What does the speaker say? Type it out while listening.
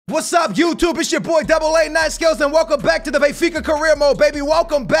What's up, YouTube? It's your boy Double A 9 Skills, and welcome back to the Benfica career mode, baby.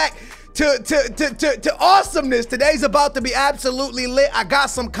 Welcome back to awesomeness. Today's about to be absolutely lit. I got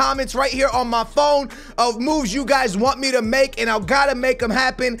some comments right here on my phone of moves you guys want me to make, and I've got to make them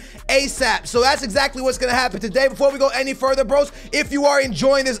happen ASAP. So that's exactly what's gonna happen today. Before we go any further, bros, if you are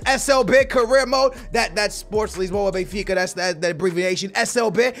enjoying this SLB career mode, that's Sports Leagues Mobile Benfica, that's that abbreviation,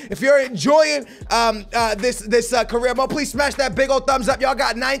 SLB. If you're enjoying this career mode, please smash that big old thumbs up. Y'all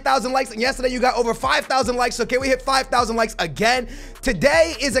got 9,000 likes, and yesterday you got over 5,000 likes. So can we hit 5,000 likes again?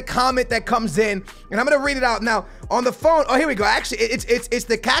 Today is a comment that comes in, and I'm gonna read it out now on the phone. Oh, here we go. Actually, it's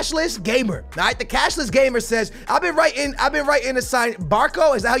the Cashless Gamer. All right, the Cashless Gamer says, I've been writing a sign.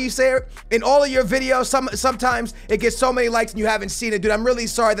 Barco, is that how you say it? In all of your videos, sometimes it gets so many likes and you haven't seen it, dude. I'm really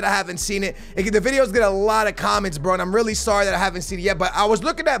sorry that I haven't seen it. The videos get a lot of comments, bro, and I'm really sorry that I haven't seen it yet. But I was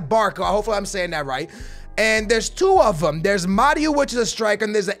looking at Barco. Hopefully, I'm saying that right. And there's two of them. There's Mario, which is a striker,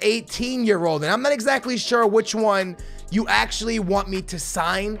 and there's an 18-year-old. And I'm not exactly sure which one you actually want me to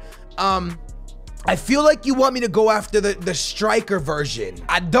sign. I feel like you want me to go after the striker version.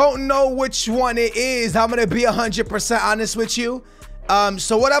 I don't know which one it is. I'm gonna be 100% honest with you.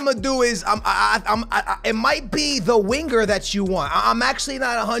 So what I'm gonna do is, it might be the winger that you want. I'm actually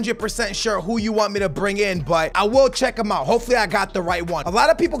not 100% sure who you want me to bring in, but I will check them out. Hopefully I got the right one. A lot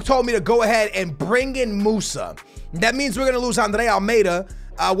of people told me to go ahead and bring in Musa. That means we're gonna lose Andre Almeida,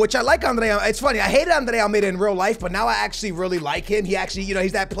 which I like Andre. It's funny, I hated Andre Almeida in real life, but now I actually really like him. He actually, you know,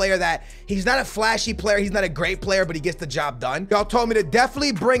 he's that player that, he's not a flashy player, he's not a great player, but he gets the job done. Y'all told me to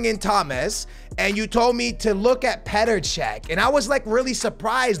definitely bring in Thomas, and you told me to look at Petr, and I was like really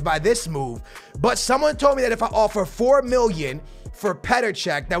surprised by this move. But someone told me that if I offer 4 million for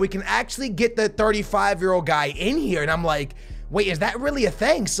Petr, that we can actually get the 35-year-old guy in here, and I'm like, wait, is that really a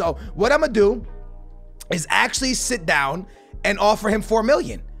thing? So what I'm gonna do is actually sit down and offer him 4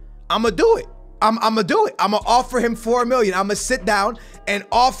 million. I'm gonna do it. I'm gonna do it. I'm gonna offer him 4 million. I'm gonna sit down and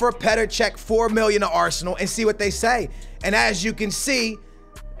offer Petr 4 million to Arsenal and see what they say. And as you can see,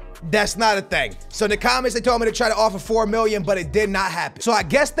 that's not a thing. So in the comments, they told me to try to offer 4 million, but it did not happen. So I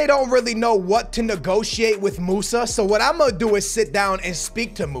guess they don't really know what to negotiate with Musa. So what I'm gonna do is sit down and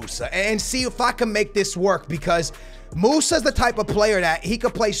speak to Musa and see if I can make this work, because Musa's the type of player that he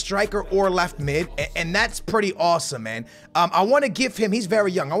could play striker or left mid, and that's pretty awesome, man. I want to give him, he's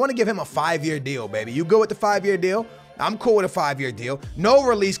very young, I want to give him a 5-year deal, baby. You good with the 5-year deal? I'm cool with a 5-year deal. No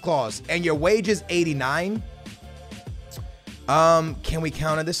release clause, and your wage is 89. Can we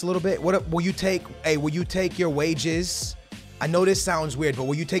counter this a little bit? What will you take? Hey, will you take your wages? I know this sounds weird, but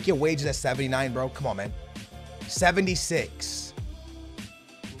will you take your wages at 79, bro? Come on, man. 76.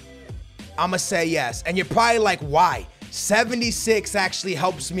 I'm gonna say yes. And you're probably like, why? 76 actually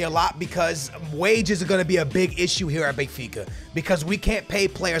helps me a lot, because wages are gonna be a big issue here at Benfica, because we can't pay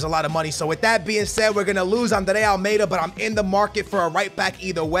players a lot of money. So with that being said, we're gonna lose Andre Almeida, but I'm in the market for a right back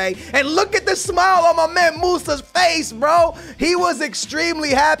either way. And look at the smile on my man Musa's face, bro. He was extremely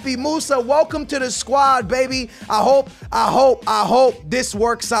happy. Musa, welcome to the squad, baby. I hope this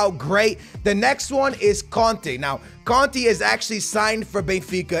works out great. The next one is Conte. Now, Conte is actually signed for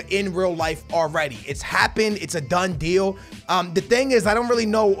Benfica in real life already. It's happened. It's a done deal. The thing is, I don't really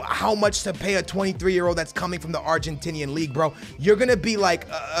know how much to pay a 23-year-old that's coming from the Argentinian league, bro. You're going to be like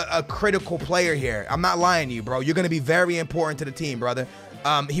a critical player here. I'm not lying to you, bro. You're going to be very important to the team, brother.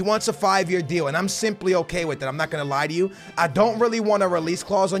 He wants a 5-year deal, and I'm simply okay with it. I'm not going to lie to you. I don't really want a release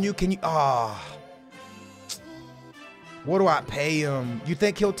clause on you. Can you... what do I pay him? You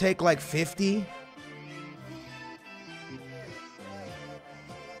think he'll take like 50?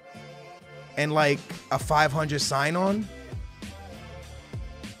 And like a 500 sign-on?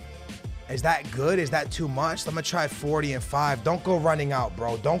 Is that good? Is that too much? I'm gonna try 40 and 5. Don't go running out,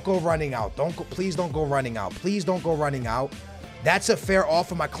 bro. Don't go running out. Please don't go running out. Please don't go running out. That's a fair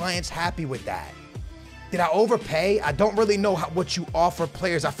offer. My client's happy with that. Did I overpay? I don't really know what you offer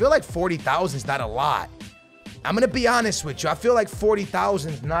players. I feel like 40,000 is not a lot. I'm gonna be honest with you. I feel like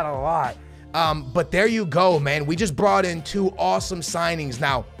 40,000 is not a lot. But there you go, man. We just brought in 2 awesome signings.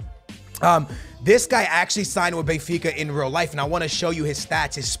 Now, this guy actually signed with Benfica in real life, and I want to show you his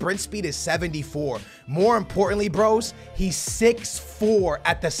stats. His sprint speed is 74. More importantly, bros, he's 6'4"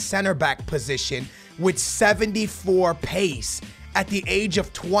 at the center back position with 74 pace at the age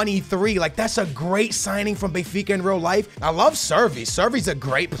of 23. Like, that's a great signing from Benfica in real life. I love Servi. Servi's a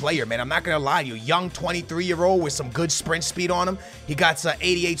great player, man. I'm not gonna lie to you. Young 23-year-old with some good sprint speed on him. He got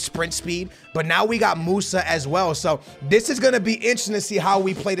 88 sprint speed, but now we got Musa as well. So this is gonna be interesting to see how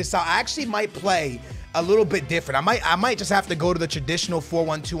we play this out. I actually might play a little bit different. I might just have to go to the traditional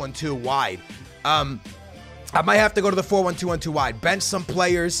 4-1-2-1-2 wide. I might have to go to the 4-1-2-1-2 wide. Bench some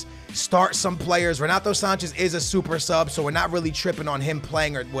players, start some players. Renato Sanchez is a super sub, so we're not really tripping on him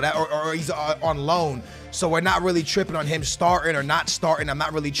playing or whatever, or he's on loan. So we're not really tripping on him starting or not starting. I'm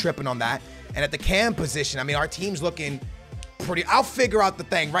not really tripping on that. And at the cam position, I mean, our team's looking pretty. I'll figure out the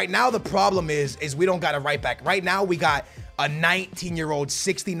thing. Right now, the problem is we don't got a right back. Right now, we got a 19-year-old,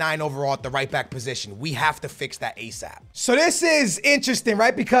 69 overall at the right back position. We have to fix that ASAP. So this is interesting,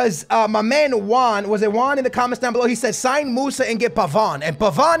 right? Because my man Juan, was it Juan in the comments down below? He said, sign Musa and get Pavon. And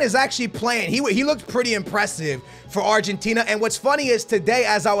Pavon is actually playing. He looked pretty impressive for Argentina. And what's funny is today,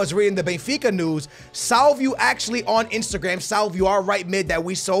 as I was reading the Benfica news, Salvio actually on Instagram, Salvio, our right mid that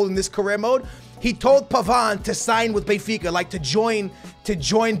we sold in this career mode, he told Pavon to sign with Benfica, like to join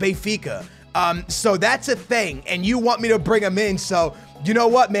Benfica. So that's a thing, and you want me to bring him in. So you know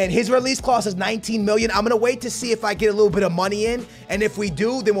what, man, his release clause is 19 million. I'm gonna wait to see if I get a little bit of money in, and if we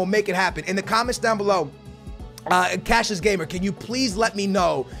do, then we'll make it happen. In the comments down below, Cassius Gamer, can you please let me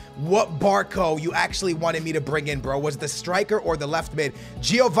know what Barco you actually wanted me to bring in, bro? Was it the striker or the left mid?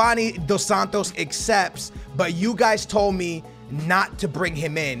 Giovanni Dos Santos accepts, but you guys told me not to bring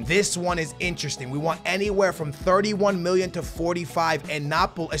him in. This one is interesting. We want anywhere from 31 million to 45, and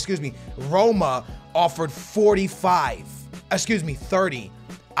Roma offered 45. 30.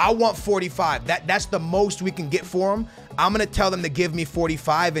 I want 45. That's the most we can get for him. I'm gonna tell them to give me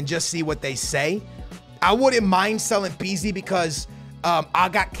 45 and just see what they say. I wouldn't mind selling Pizzi because I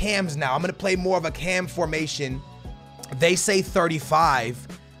got cams now. I'm gonna play more of a cam formation. They say 35.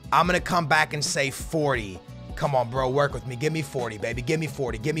 I'm gonna come back and say 40. Come on, bro, work with me. Give me 40, baby. Give me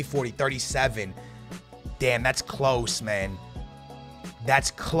 40. Give me 40. 37. Damn, that's close, man. That's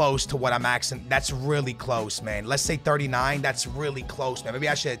close to what I'm asking. That's really close, man. Let's say 39. That's really close, man. Maybe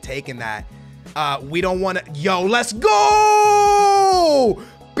I should have taken that. We don't want to. Yo, let's go!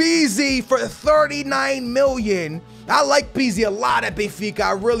 BZ for 39 million. I like BZ a lot at Benfica.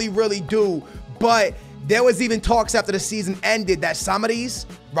 I really, really do. But there was even talks after the season ended that Samaris,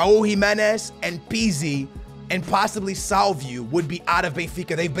 Raul Jimenez, and BZ and possibly Salvio would be out of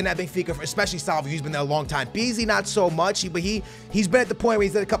Benfica. They've been at Benfica, especially Salvio. He's been there a long time. Pizzi, not so much, but he's been at the point where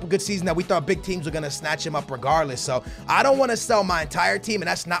he's had a couple good seasons that we thought big teams were gonna snatch him up regardless. So I don't want to sell my entire team, and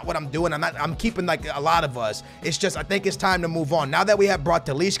that's not what I'm doing. I'm keeping like a lot of us. It's just I think it's time to move on. Now that we have brought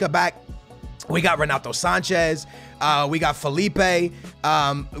Talisca back, we got Renato Sanchez, we got Felipe,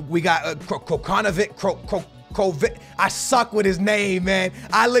 we got Krokanovic. I suck with his name, man.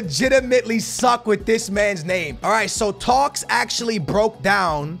 I legitimately suck with this man's name. All right, so talks actually broke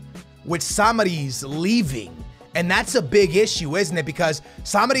down with Samaris leaving. And that's a big issue, isn't it? Because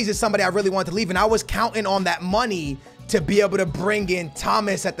Samaris is somebody I really want to leave, and I was counting on that money to be able to bring in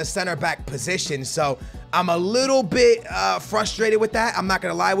Thomas at the center back position. So I'm a little bit frustrated with that. I'm not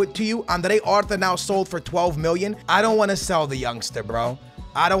gonna lie to you. Andre Arthur now sold for 12 million. I don't wanna sell the youngster, bro.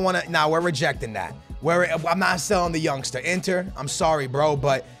 I don't wanna, nah, we're rejecting that. I'm not selling the youngster. Inter, I'm sorry, bro,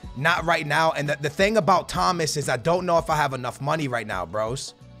 but not right now. And the thing about Thomas is I don't know if I have enough money right now,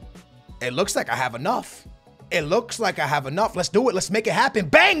 bros. It looks like I have enough. It looks like I have enough. Let's do it. Let's make it happen.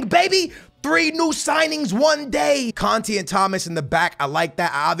 Bang, baby. 3 new signings one day. Conti and Thomas in the back. I like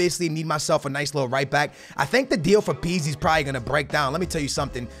that. I obviously need myself a nice little right back. I think the deal for Pizzi is probably going to break down. Let me tell you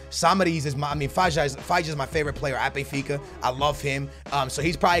something. Samaris is Faja is my favorite player at Benfica. I love him. So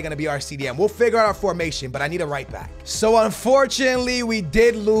he's probably going to be our CDM. We'll figure out our formation, but I need a right back. So unfortunately, we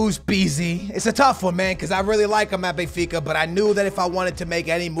did lose Pizzi. It's a tough one, man, because I really like him at Benfica, but I knew that if I wanted to make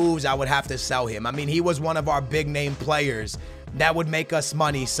any moves, I would have to sell him. I mean, he was one of our big name players that would make us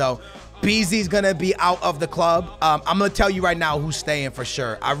money. So Pizzi's gonna be out of the club. I'm gonna tell you right now who's staying for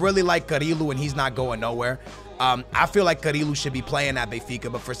sure. I really like Carilu, and he's not going nowhere. I feel like Carilu should be playing at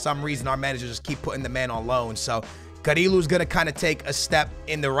Benfica, but for some reason our managers just keep putting the man on loan. So Carilu's gonna kind of take a step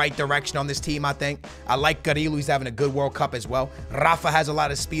in the right direction on this team, I think. I like Carilu. He's having a good World Cup as well. Rafa has a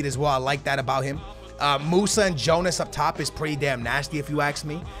lot of speed as well. I like that about him. Musa and Jonas up top is pretty damn nasty, if you ask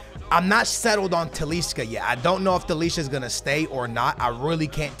me. I'm not settled on Talisca yet. I don't know if Talisca is going to stay or not. I really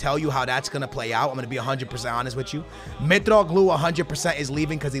can't tell you how that's going to play out. I'm going to be 100% honest with you. Mitroglou 100% is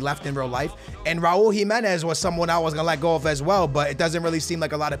leaving because he left in real life. And Raul Jimenez was someone I was going to let go of as well, but it doesn't really seem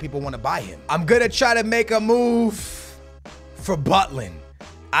like a lot of people want to buy him. I'm going to try to make a move for Butland.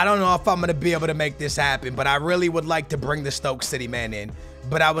 I don't know if I'm going to be able to make this happen, but I really would like to bring the Stoke City man in.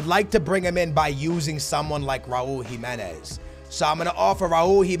 But I would like to bring him in by using someone like Raul Jimenez. So I'm going to offer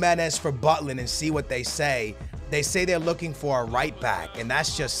Raul Jimenez for Butland and see what they say. They say they're looking for a right back, and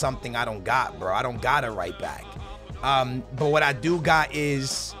that's just something I don't got, bro. I don't got a right back. But what I do got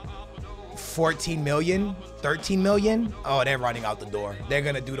is 14 million, 13 million. Oh, they're running out the door. They're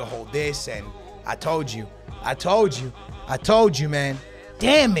going to do the whole this, and I told you. I told you. I told you, man.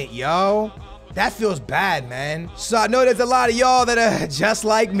 Damn it, yo. That feels bad, man. So I know there's a lot of y'all that are just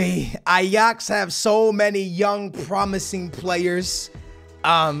like me. Ajax have so many young, promising players.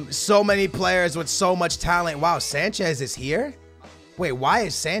 So many players with so much talent. Wow, Sanchez is here? Wait, why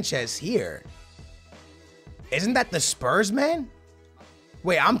is Sanchez here? Isn't that the Spurs, man?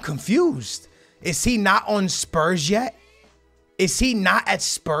 Wait, I'm confused. Is he not on Spurs yet? Is he not at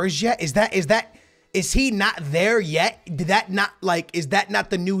Spurs yet? Is he not there yet? Is that not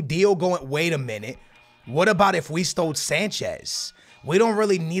the new deal going? Wait a minute. What about if we stole Sanchez? We don't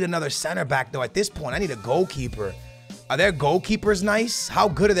really need another center back though at this point. I need a goalkeeper. Are their goalkeepers nice? How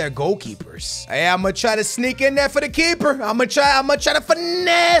good are their goalkeepers? Hey, I'm gonna try to sneak in there for the keeper. I'm gonna try to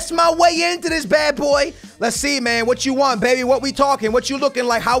finesse my way into this bad boy. Let's see, man. What you want, baby? What we talking? What you looking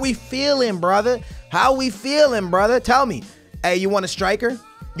like? How we feeling, brother? How we feeling, brother? Tell me. Hey, you want a striker?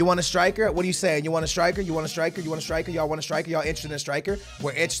 You want a striker? What are you saying? You want a striker? You want a striker? You want a striker? Y'all want a striker? Y'all interested in a striker?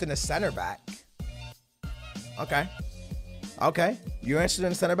 We're interested in a center back. Okay. Okay. You're interested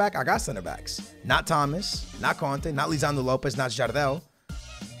in a center back? I got center backs. Not Thomas. Not Conte. Not Lisandro Lopez. Not Jardel.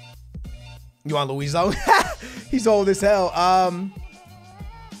 You want Luizo? He's old as hell.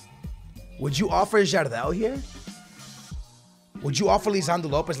 Would you offer Jardel here? Would you offer Lisandro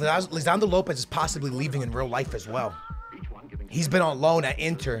Lopez? Lisandro Lopez is possibly leaving in real life as well. He's been on loan at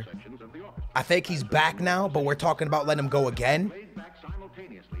Inter. I think he's back now, but we're talking about letting him go again.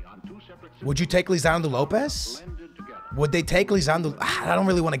 Would you take Lisandro Lopez? Would they take Lisandro? I don't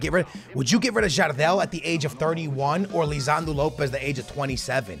really want to get rid of. Would you get rid of Jardel at the age of 31 or Lisandro Lopez at the age of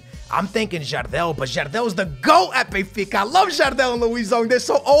 27? I'm thinking Jardel, but Jardel's the GOAT at Benfica. I love Jardel and Luizo. They're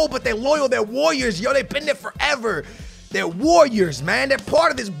so old, but they're loyal. They're warriors. Yo, they've been there forever. They're warriors, man. They're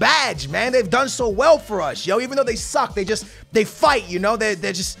part of this badge, man. They've done so well for us, yo. Even though they suck, they fight, you know. They're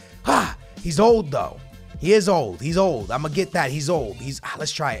just, he's old, though. He is old. He's old. I'm going to get that. He's old.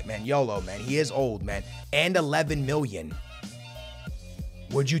 Let's try it, man. YOLO, man. He is old, man. And 11 million.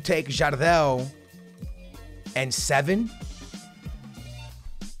 Would you take Jardel and 7?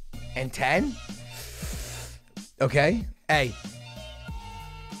 And 10? Okay. Hey.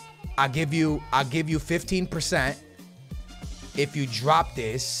 I'll give you 15% if you drop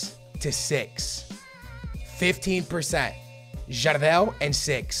this to 6. 15%. Jardel and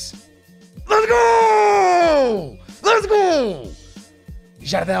 6. Let's go! Let's go!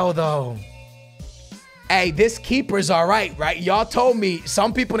 Jardel, though. Hey, this keeper's all right, right? Y'all told me,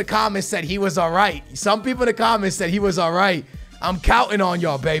 some people in the comments said he was all right. Some people in the comments said he was all right. I'm counting on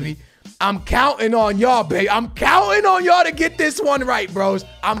y'all, baby. I'm counting on y'all, baby. I'm counting on y'all to get this one right, bros.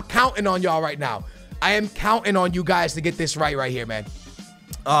 I'm counting on y'all right now. I am counting on you guys to get this right here, man.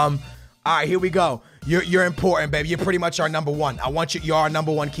 All right, here we go. You're important, baby. You're pretty much our number one. I want you. You're our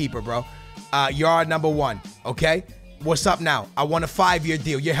number one keeper, bro. You're our number one, okay? What's up now? I want a 5-year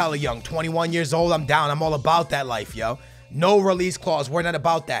deal. You're hella young. 21 years old. I'm down. I'm all about that life, yo. No release clause. We're not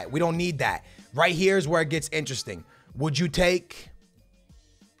about that. We don't need that. Right here is where it gets interesting. Would you take...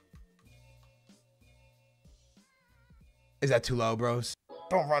 Is that too low, bros?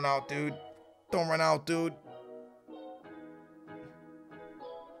 Don't run out, dude. Don't run out, dude.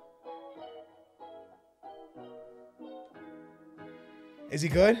 Is he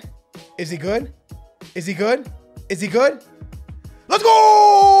good? Is he good? Is he good? Is he good? Let's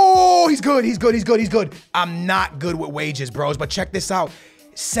go! He's good. He's good. He's good. He's good. I'm not good with wages, bros, but check this out.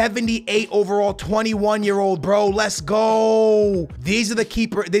 78 overall, 21-year-old, bro. Let's go. These are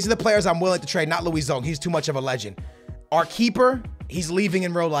the players I'm willing to trade, not Luis Zong. He's too much of a legend. Our keeper, he's leaving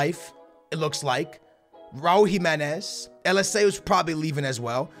in real life, it looks like. Raul Jimenez. LSA was probably leaving as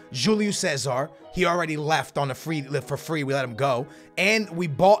well. Julio Cesar, he already left on a for free. We let him go. And we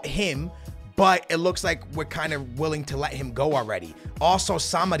bought him, but it looks like we're kind of willing to let him go already. Also,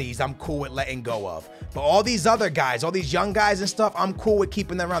 Samaris, I'm cool with letting go of. But all these other guys, all these young guys and stuff, I'm cool with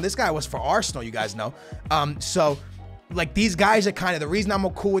keeping them around. This guy was for Arsenal, you guys know. So, like, these guys are kind of, the reason I'm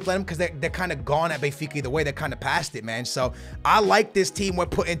cool with letting them, because they're kind of gone at Benfica either way. They're kind of past it, man. So, I like this team we're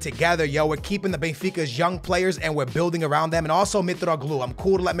putting together, yo. We're keeping the Benfica's young players, and we're building around them. And also, Mitroglou. I'm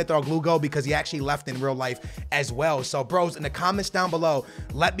cool to let Mitroglou go because he actually left in real life as well. So, bros, in the comments down below,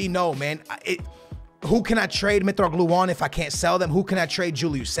 let me know, man. Who can I trade Mitroglou on if I can't sell them? Who can I trade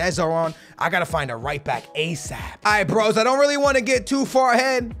Julio Cesar on? I got to find a right back ASAP. All right, bros, I don't really want to get too far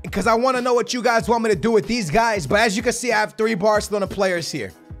ahead because I want to know what you guys want me to do with these guys. But as you can see, I have 3 Barcelona players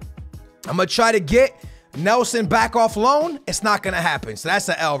here. I'm going to try to get Nelson back off loan. It's not going to happen. So that's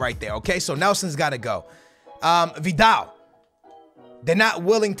an L right there, okay? So Nelson's got to go. Vidal, they're not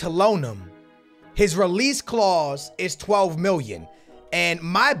willing to loan him. His release clause is 12 million. And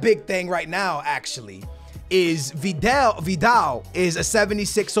my big thing right now, actually, is Vidal is a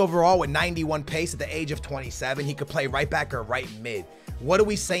 76 overall with 91 pace at the age of 27. He could play right back or right mid. What are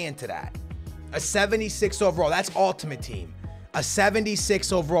we saying to that? A 76 overall, that's ultimate team. A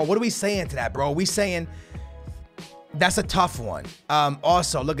 76 overall, what are we saying to that, bro? Are we saying that's a tough one?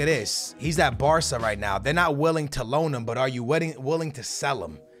 Also, look at this. He's at Barca right now. They're not willing to loan him, but are you willing to sell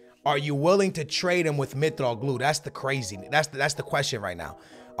him? Are you willing to trade him with Mitroglou? That's the crazy. That's the question right now.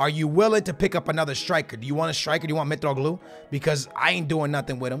 Are you willing to pick up another striker? Do you want a striker? Do you want Mitroglou? Because I ain't doing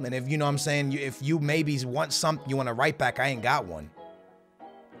nothing with him. And if you know what I'm saying, if you maybe want something, you want a right back, I ain't got one.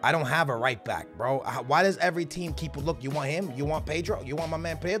 I don't have a right back, bro. Why does every team keep a look? You want him? You want Pedro? You want my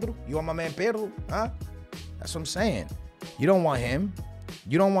man Pedro? You want my man Pedro? Huh? That's what I'm saying. You don't want him.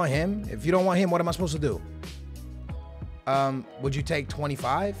 You don't want him. If you don't want him, what am I supposed to do? Would you take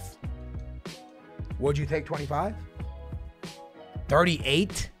 25? Would you take 25?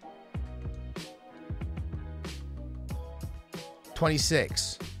 38?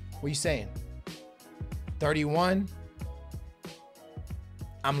 26. What are you saying? 31?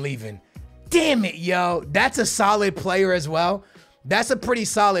 I'm leaving. Damn it, yo. That's a solid player as well. That's a pretty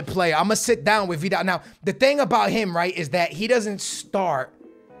solid player. I'm going to sit down with Vidal. Now, the thing about him, right, is that he doesn't start,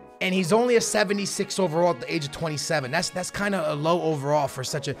 and he's only a 76 overall at the age of 27. That's kind of a low overall for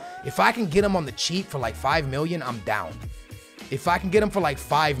such a... If I can get him on the cheap for like 5 million, I'm down. If I can get him for like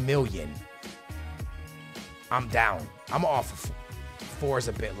 5 million, I'm down. I'm going to offer 4 is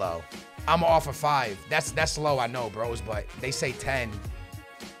a bit low. I'm going to offer 5. That's low, I know, bros, but they say 10.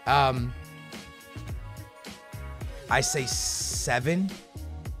 I say 7.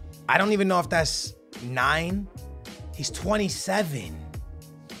 I don't even know if that's 9. He's 27.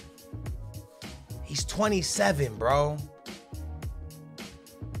 He's 27, bro.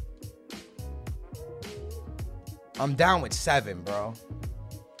 I'm down with 7, bro.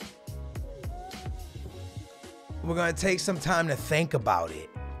 We're gonna take some time to think about it.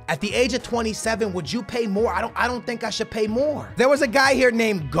 At the age of 27, would you pay more? I don't think I should pay more. There was a guy here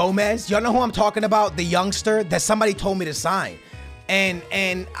named Gomez. Y'all know who I'm talking about? The youngster that somebody told me to sign. And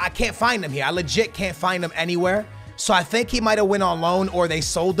I can't find him here. I legit can't find him anywhere. So I think he might have went on loan or they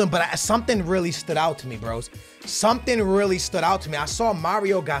sold him, but something really stood out to me, bros. Something really stood out to me. I saw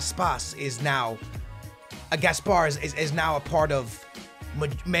Mario Gaspar is now a part of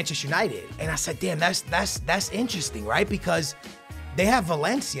Manchester United. And I said, damn, that's interesting, right? Because they have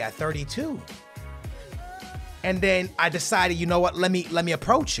Valencia at 32. And then I decided, you know what, let me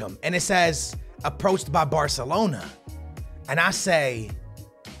approach him. And it says, approached by Barcelona. And I say,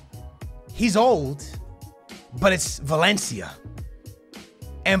 he's old, but it's Valencia.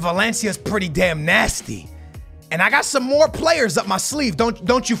 And Valencia's pretty damn nasty. And I got some more players up my sleeve,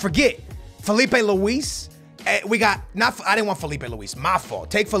 don't you forget. Felipe Luis. I didn't want Felipe Luis, my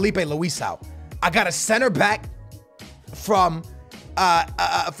fault. Take Felipe Luis out. I got a center back from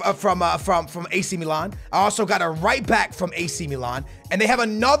AC Milan. I also got a right back from AC Milan, and they have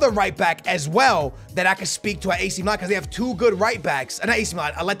another right back as well that I can speak to at AC Milan because they have 2 good right backs. Not AC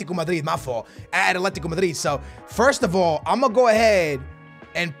Milan, Atletico Madrid, my fault. At Atletico Madrid. So first of all, I'm gonna go ahead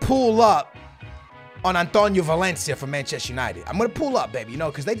and pull up on Antonio Valencia from Manchester United. I'm gonna pull up, baby, you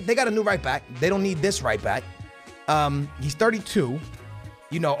know, because they got a new right back. They don't need this right back. He's 32.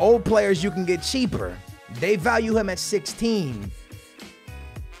 You know, old players you can get cheaper. They value him at 16.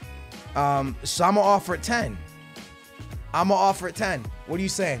 So I'm gonna offer it 10. I'm gonna offer it 10. What are you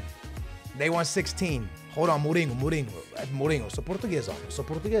saying? They want 16. Hold on, Mourinho. So Portuguese, So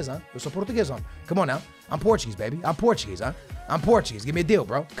Portuguese. Come on now. I'm Portuguese, baby. I'm Portuguese, huh? I'm Portuguese. Give me a deal,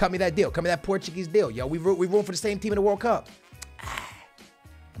 bro. Cut me that deal. Cut me that Portuguese deal. Yo, we room for the same team in the World Cup.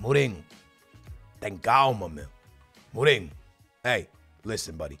 Mourinho. Tem calma, meu. Mourinho. Hey,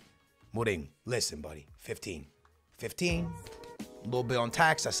 listen, buddy. Mourinho, listen, buddy. 15. 15. A little bit on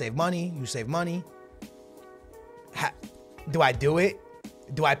tax. I save money. You save money. Do I do it?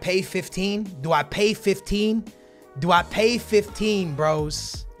 Do I pay 15? Do I pay 15? Do I pay 15,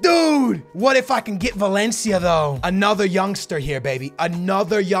 bros? Dude, what if I can get Valencia, though? Another youngster here, baby.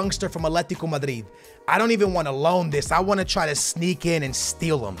 Another youngster from Atletico Madrid. I don't even want to loan this. I want to try to sneak in and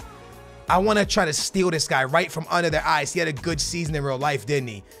steal him. I want to try to steal this guy right from under their eyes. He had a good season in real life, didn't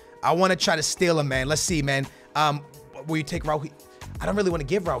he? I want to try to steal him, man. Let's see, man. Will you take Raul? I don't really want to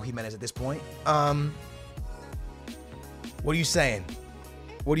give Raul Jimenez at this point. What are you saying?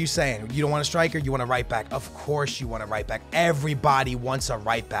 What are you saying? You don't want a striker? You want a right back? Of course you want a right back. Everybody wants a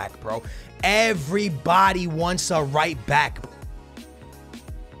right back, bro. Everybody wants a right back.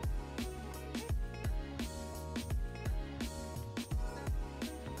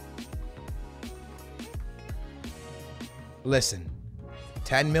 Listen,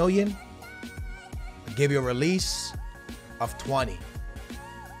 10 million. Give you a release of 20.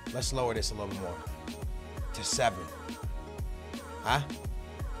 Let's lower this a little more to 7. Huh?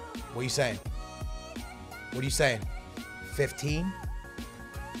 What are you saying? What are you saying? 15?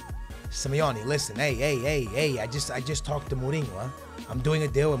 Simeone, listen. Hey. I just talked to Mourinho. Huh? I'm doing a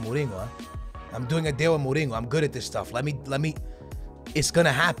deal with Mourinho. Huh? I'm doing a deal with Mourinho. I'm good at this stuff. Let me. It's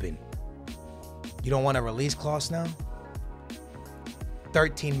gonna happen. You don't want a release clause now?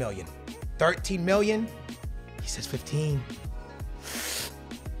 13 million. 13 million? He says 15.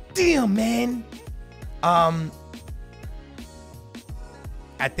 Damn, man. At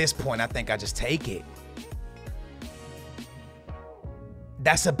this point, I think I just take it.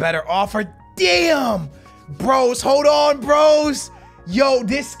 That's a better offer. Damn. Bros, hold on, bros. Yo,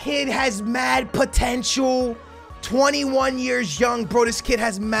 this kid has mad potential. 21 years young, bro. This kid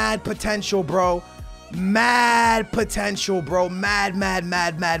has mad potential, bro. Mad potential, bro. Mad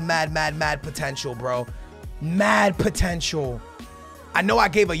potential, bro. Mad potential. I know I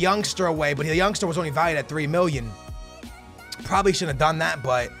gave a youngster away, but the youngster was only valued at 3 million. Probably shouldn't have done that,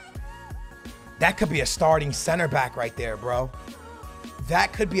 but that could be a starting center back right there, bro.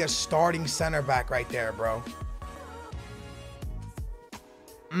 That could be a starting center back right there, bro.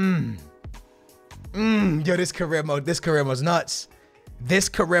 Yo, this career mode's nuts. This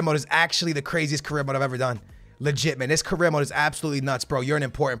career mode is actually the craziest career mode I've ever done. Legit, man. This career mode is absolutely nuts, bro. You're an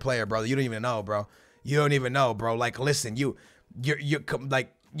important player, bro. You don't even know, bro. You don't even know, bro. Like, listen, you're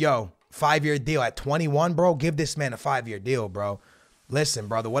like, yo, 5-year deal at 21, bro. Give this man a 5-year deal, bro. Listen,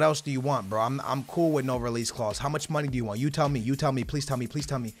 brother, what else do you want, bro? I'm cool with no release clause. How much money do you want? You tell me. You tell me. Please tell me. Please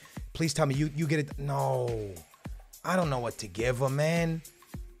tell me. Please tell me. You get it. No, I don't know what to give him, man.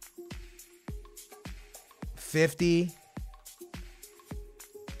 50.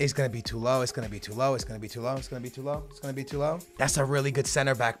 It's gonna be too low. It's gonna be too low. It's gonna be too low. It's gonna be too low. It's gonna be too low. That's a really good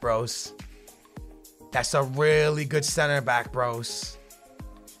center back, bros. That's a really good center back, bros.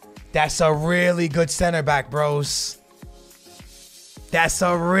 That's a really good center back, bros. That's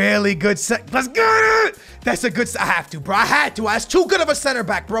a really good set. Let's get it. That's a good. I have to, bro. I had to. That's too good of a center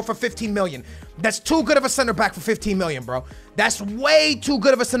back, bro, for 15 million. That's too good of a center back for 15 million, bro. That's way too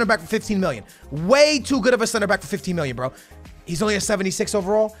good of a center back for 15 million. Way too good of a center back for 15 million, bro. He's only a 76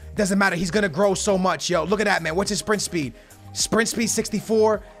 overall. Doesn't matter. He's going to grow so much, yo. Look at that, man. What's his sprint speed? Sprint speed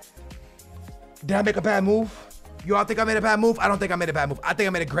 64. Did I make a bad move? You all think I made a bad move? I don't think I made a bad move. I think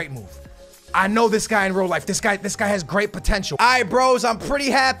I made a great move. I know this guy in real life. This guy has great potential. All right, bros, I'm pretty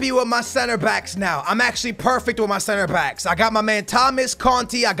happy with my center backs now. I'm actually perfect with my center backs. I got my man Thomas,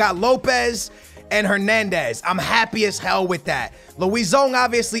 Conti, I got Lopez, and Hernandez. I'm happy as hell with that. Luizong,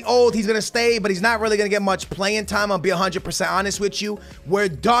 obviously old. He's going to stay, but he's not really going to get much playing time. I'll be 100% honest with you. We're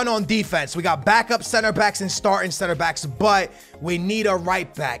done on defense. We got backup center backs and starting center backs, but we need a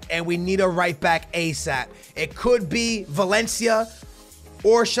right back, and we need a right back ASAP. It could be Valencia,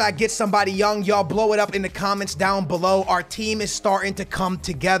 or should I get somebody young? Y'all blow it up in the comments down below. Our team is starting to come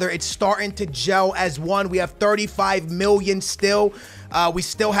together. It's starting to gel as one. We have 35 million still. We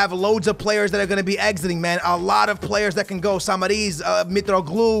still have loads of players that are going to be exiting, man. A lot of players that can go. Samaris,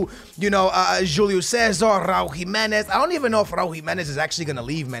 Mitroglou, you know, Julio Cesar, Raul Jimenez. I don't even know if Raul Jimenez is actually going to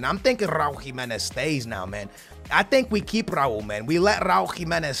leave, man. I'm thinking Raul Jimenez stays now, man. I think we keep Raul, man. We let Raul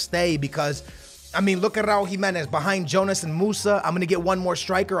Jimenez stay because, I mean, look at Raul Jimenez behind Jonas and Musa. I'm going to get one more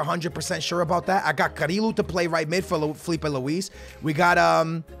striker, 100% sure about that. I got Carrillo to play right mid for Felipe Luis. We got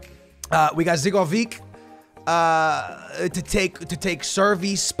Zigovic to take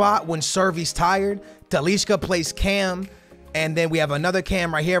Servy's spot when Servy's tired. Talisca plays Cam. And then we have another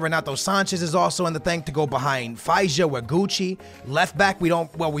Cam right here. Renato Sanchez is also in the thing to go behind Faija with Gucci. Left back, we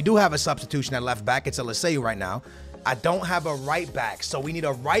do have a substitution at left back. It's Eliseu right now. I don't have a right back. So we need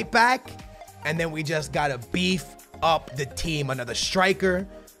a right back. And then we just got to beef up the team. Another striker,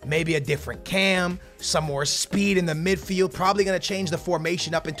 maybe a different Cam, some more speed in the midfield. Probably going to change the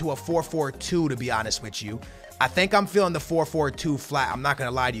formation up into a 4-4-2, to be honest with you. I think I'm feeling the 4-4-2 flat. I'm not going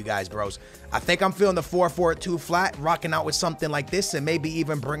to lie to you guys, bros. I think I'm feeling the 4-4-2 flat, rocking out with something like this, and maybe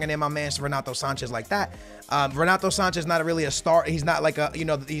even bringing in my man Renato Sanchez like that. Renato Sanchez not really a star. He's not like a, you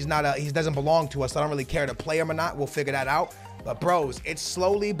know, he doesn't belong to us. I don't really care to play him or not. We'll figure that out. But bros, it's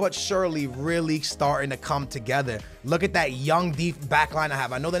slowly but surely really starting to come together. Look at that young deep back line I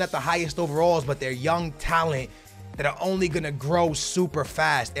have. I know they're not the highest overalls, but they're young talent. that are only gonna grow super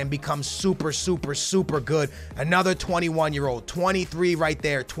fast and become super, super, super good. Another 21-year-old, 23 right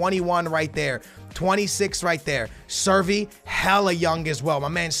there, 21 right there, 26 right there. Servi, hella young as well. My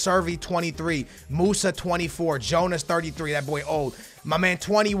man Servi, 23. Musa, 24. Jonas, 33. That boy old. My man,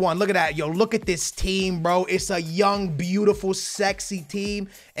 21. Look at that. Yo, look at this team, bro. It's a young, beautiful, sexy team,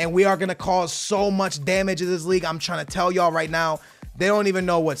 and we are going to cause so much damage in this league. I'm trying to tell y'all right now, they don't even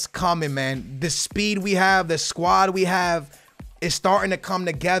know what's coming, man. The speed we have, the squad we have, is starting to come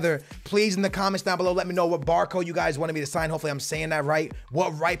together. Please, in the comments down below, let me know what barcode you guys wanted me to sign. Hopefully I'm saying that right.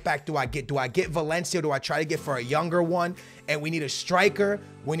 What right back do I get? Do I get Valencia, or do I try to get for a younger one? And we need a striker.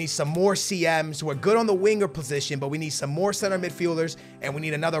 We need some more CMs. We're good on the winger position, but we need some more center midfielders, and we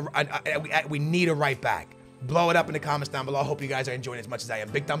need another, we need a right back. Blow it up in the comments down below. I hope you guys are enjoying it as much as I am.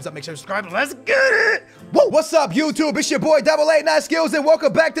 Big thumbs up. Make sure to subscribe. Let's get it. Woo! What's up, YouTube? It's your boy, 889 Skills, and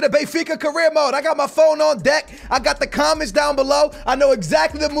welcome back to the Benfica career mode. I got my phone on deck. I got the comments down below. I know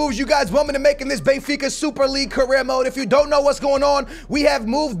exactly the moves you guys want me to make in this Benfica Super League career mode. If you don't know what's going on, we have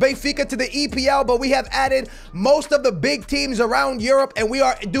moved Benfica to the EPL, but we have added most of the big teams around Europe, and we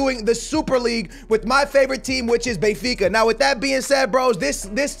are doing the Super League with my favorite team, which is Benfica. Now, with that being said, bros, this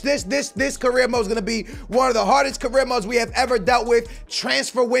career mode is going to be one of the hardest career modes we have ever dealt with,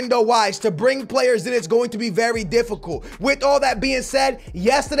 transfer window wise. To bring players in, it's going to be very difficult. With all that being said,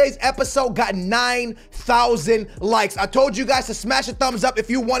 yesterday's episode got 9,000 likes. I told you guys to smash a thumbs up if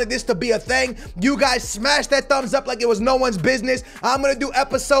you wanted this to be a thing. You guys smashed that thumbs up like it was no one's business. I'm gonna do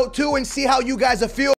episode 2 and see how you guys are feeling.